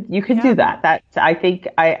 You could do Yeah. that. That's, I think,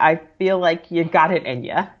 I feel like you got it in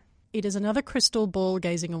you. It is another crystal ball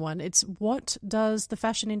gazing one. It's, what does the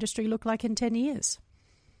fashion industry look like in 10 years?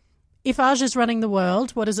 If Aj is running the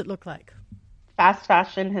world, what does it look like? Fast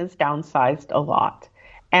fashion has downsized a lot.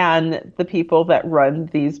 And the people that run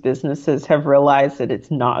these businesses have realized that it's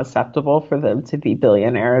not acceptable for them to be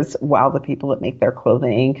billionaires while the people that make their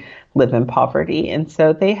clothing live in poverty. And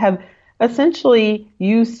so they have essentially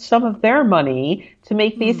used some of their money to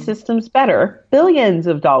make these systems better. Billions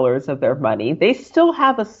of dollars of their money. They still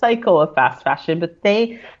have a cycle of fast fashion, but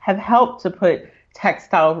they have helped to put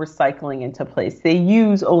textile recycling into place. They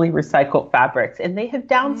use only recycled fabrics, and they have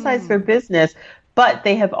downsized their business, but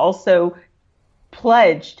they have also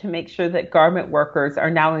pledged to make sure that garment workers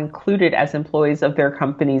are now included as employees of their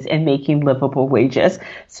companies and making livable wages.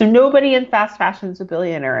 So nobody in fast fashion is a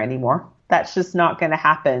billionaire anymore. That's just not going to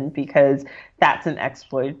happen, because that's an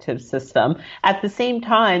exploitative system. At the same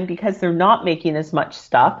time, because they're not making as much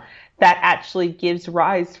stuff, that actually gives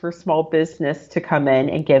rise for small business to come in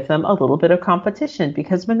and give them a little bit of competition,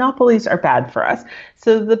 because monopolies are bad for us.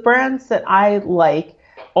 So the brands that I like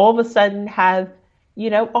all of a sudden have,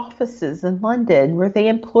 offices in London where they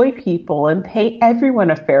employ people and pay everyone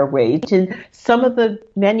a fair wage. And some of the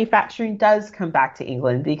manufacturing does come back to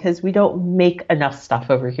England, because we don't make enough stuff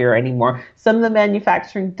over here anymore. Some of the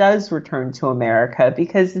manufacturing does return to America,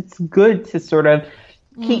 because it's good to sort of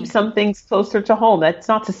keep some things closer to home. That's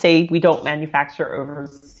not to say we don't manufacture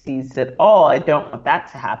overseas at all. I don't want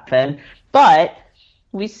that to happen. But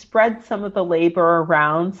we spread some of the labor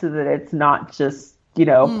around so that it's not just,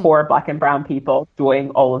 poor Black and brown people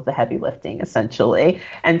doing all of the heavy lifting, essentially.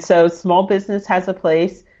 And so small business has a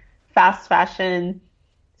place. Fast fashion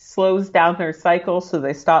slows down their cycle, so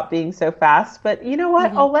they stop being so fast. But you know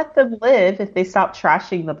what? I'll let them live if they stop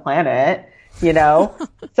trashing the planet,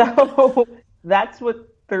 So that's what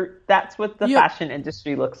the fashion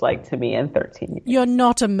industry looks like to me in 13 years. You're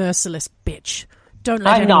not a merciless bitch. Don't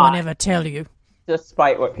let anyone ever tell you.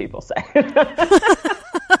 Despite what people say.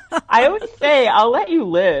 I always say, I'll let you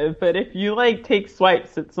live, but if you take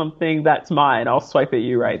swipes at something that's mine, I'll swipe at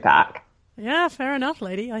you right back. Yeah, fair enough,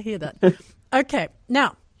 lady. I hear that. Okay,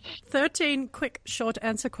 now, 13 quick short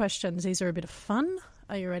answer questions. These are a bit of fun.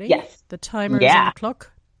 Are you ready? Yes. The timer is on the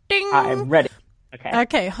clock. Ding! I'm ready.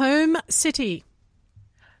 Okay, home city.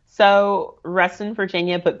 So, Reston,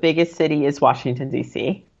 Virginia, but biggest city is Washington,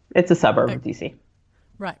 D.C. It's a suburb of D.C.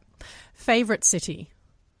 Right. Favorite city?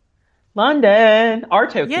 London or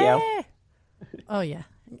Tokyo. Yeah. Oh, yeah.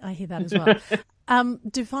 I hear that as well.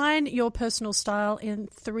 Define your personal style in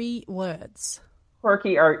 3 words.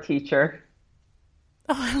 Quirky art teacher.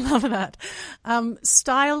 Oh, I love that.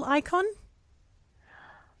 Style icon?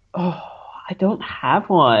 Oh, I don't have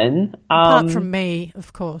one. Apart from me,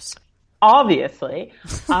 of course. Obviously.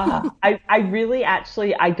 I really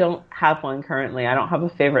actually, I don't have one currently. I don't have a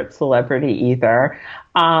favorite celebrity either.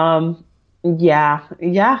 Yeah,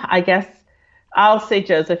 I guess I'll say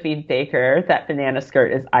Josephine Baker. That banana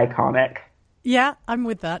skirt is iconic. Yeah, I'm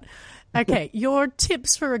with that. Okay, your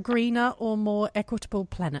tips for a greener or more equitable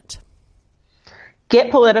planet? Get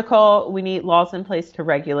political. We need laws in place to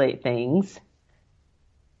regulate things.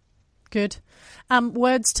 Good.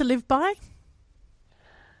 Words to live by?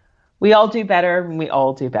 We all do better and we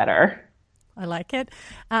all do better. I like it.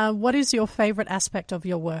 What is your favorite aspect of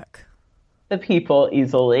your work? The people,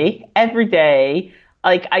 easily. Every day,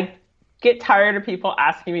 I get tired of people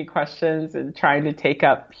asking me questions and trying to take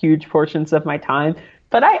up huge portions of my time.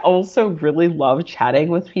 But I also really love chatting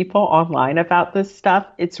with people online about this stuff.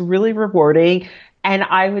 It's really rewarding. And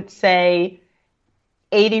I would say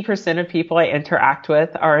 80% of people I interact with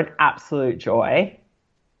are an absolute joy.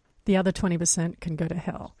 The other 20% can go to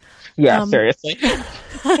hell. Yeah, seriously.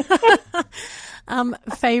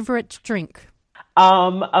 Favorite drink?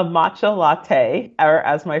 A matcha latte, or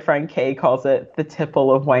as my friend Kay calls it, the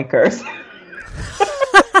tipple of wankers.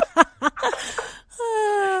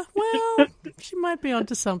 Well, she might be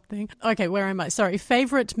onto something. Okay, where am I? Sorry,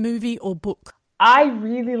 favorite movie or book? I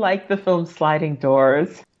really like the film Sliding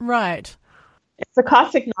Doors. Right. It's a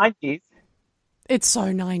classic 90s. It's so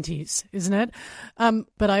 90s, isn't it?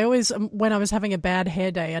 But I always, when I was having a bad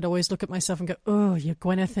hair day, I'd always look at myself and go, oh, you're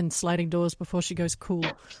Gwyneth in Sliding Doors before she goes cool.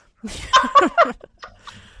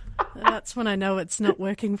 That's when I know it's not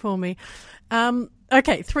working for me.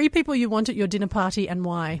 Okay, 3 people you want at your dinner party and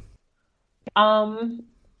why?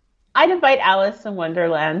 I'd invite Alice in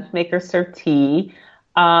Wonderland, make her serve tea.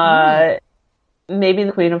 Maybe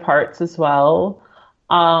the Queen of Hearts as well.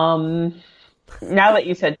 Now that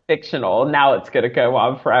you said fictional, now it's going to go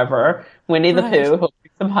on forever. Winnie the Pooh, he'll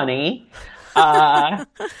drink some honey. Oh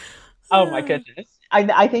my goodness.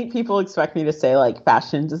 I think people expect me to say like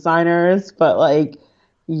fashion designers, but like,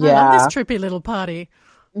 yeah. I love this trippy little party.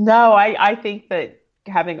 No, I think that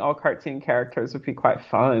having all cartoon characters would be quite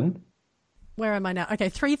fun. Where am I now? Okay,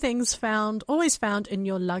 3 things always found in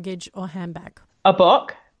your luggage or handbag. A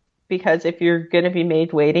book, because if you're going to be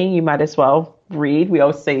made waiting, you might as well read. We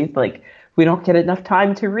always say, like, we don't get enough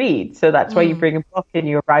time to read. So that's why you bring a book and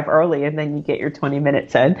you arrive early and then you get your 20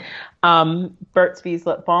 minutes in. Burt's Bees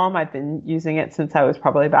lip balm. I've been using it since I was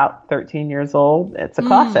probably about 13 years old. It's a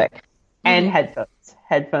classic. And headphones.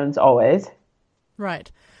 Headphones always.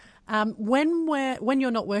 Right. When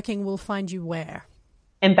you're not working, we'll find you where?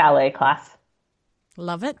 In ballet class.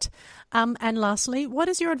 Love it. And lastly, what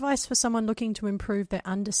is your advice for someone looking to improve their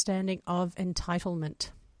understanding of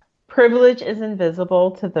entitlement? Privilege is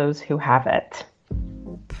invisible to those who have it.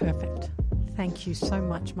 Perfect. Thank you so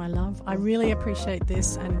much, my love. I really appreciate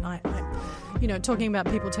this. And I talking about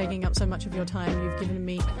people taking up so much of your time, you've given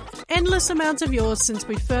me endless amounts of yours since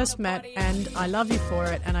we first met, and I love you for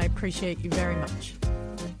it, and I appreciate you very much.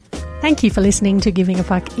 Thank you for listening to Giving a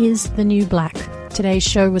Fuck is the New Black. Today's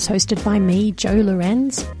show was hosted by me, Jo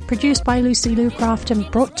Lorenz, produced by Lucy Lucraft, and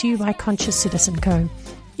brought to you by Conscious Citizen Co.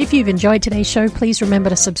 If you've enjoyed today's show, please remember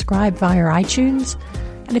to subscribe via iTunes.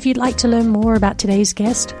 And if you'd like to learn more about today's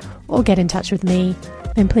guest or get in touch with me,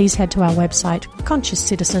 then please head to our website,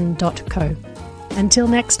 consciouscitizen.co. Until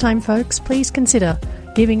next time, folks, please consider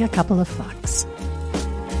giving a couple of fucks.